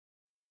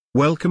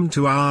Welcome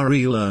to our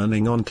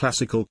e-learning on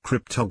classical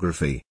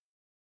cryptography.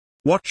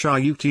 Watch our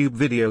YouTube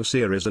video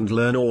series and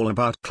learn all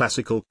about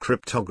classical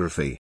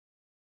cryptography.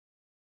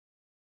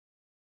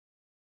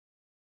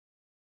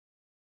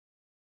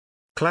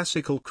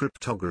 Classical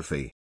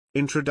Cryptography.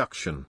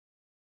 Introduction.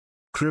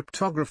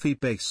 Cryptography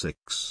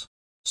Basics.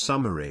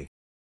 Summary.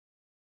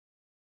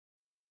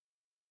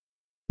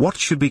 What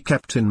should be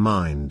kept in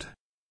mind?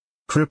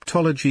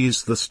 Cryptology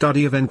is the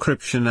study of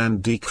encryption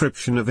and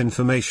decryption of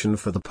information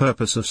for the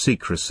purpose of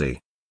secrecy.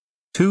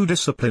 Two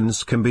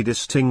disciplines can be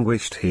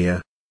distinguished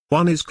here.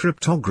 One is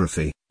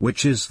cryptography,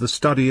 which is the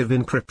study of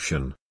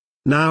encryption.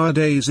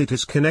 Nowadays it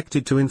is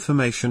connected to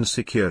information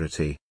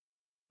security.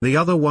 The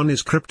other one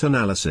is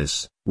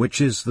cryptanalysis,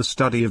 which is the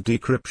study of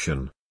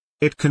decryption.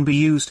 It can be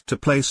used to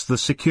place the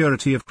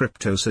security of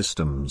crypto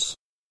systems.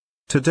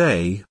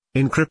 Today,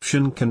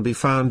 encryption can be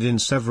found in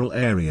several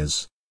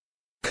areas.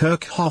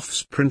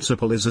 Kerckhoffs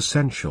Principle is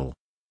essential.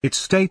 It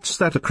states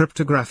that a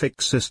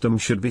cryptographic system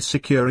should be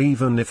secure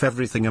even if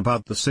everything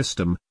about the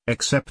system,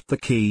 except the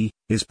key,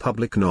 is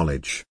public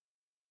knowledge.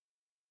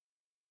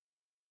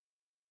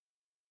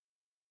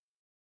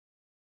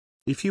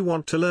 If you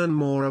want to learn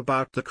more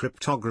about the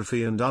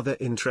cryptography and other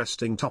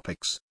interesting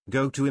topics,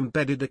 go to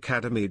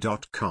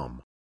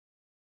embeddedacademy.com.